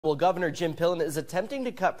Well, Governor Jim Pillen is attempting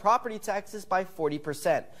to cut property taxes by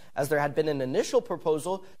 40%, as there had been an initial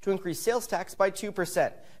proposal to increase sales tax by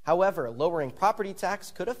 2%. However, lowering property tax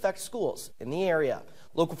could affect schools in the area.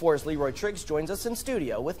 Local 4's Leroy Triggs joins us in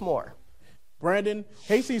studio with more. Brandon,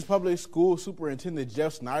 Hastings Public School Superintendent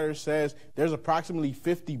Jeff Snyder says there's approximately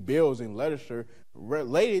 50 bills in literature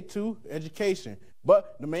related to education,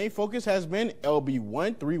 but the main focus has been LB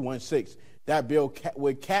 1316. That bill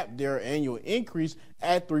would cap their annual increase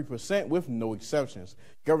at 3% with no exceptions.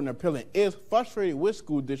 Governor Pillen is frustrated with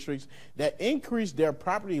school districts that increase their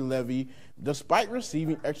property levy despite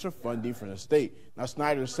receiving extra funding from the state. Now,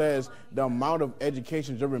 Snyder says the amount of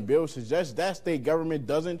education-driven bills suggests that state government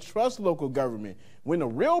doesn't trust local government, when the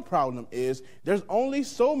real problem is there's only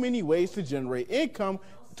so many ways to generate income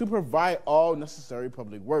to provide all necessary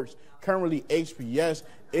public works. Currently, HPS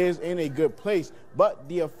is in a good place, but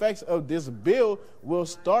the effects of this bill will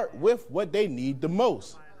start with what they need the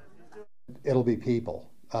most. It'll be people.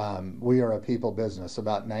 We are a people business.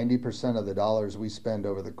 About 90% of the dollars we spend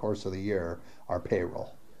over the course of the year are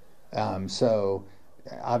payroll. So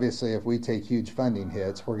obviously, if we take huge funding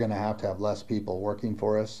hits, we're going to have less people working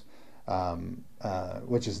for us,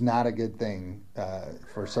 which is not a good thing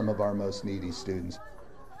for some of our most needy students.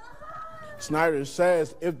 Snyder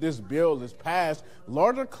says if this bill is passed,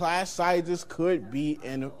 larger class sizes could be,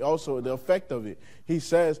 and also the effect of it. He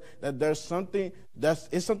says that it's something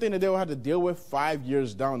that they will have to deal with 5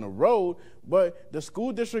 years down the road, but the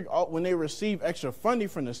school district, when they receive extra funding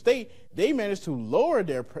from the state, they managed to lower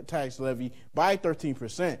their tax levy by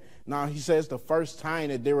 13%. Now, he says the first time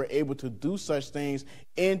that they were able to do such things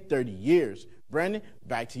in 30 years. Brandon,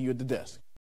 back to you at the desk.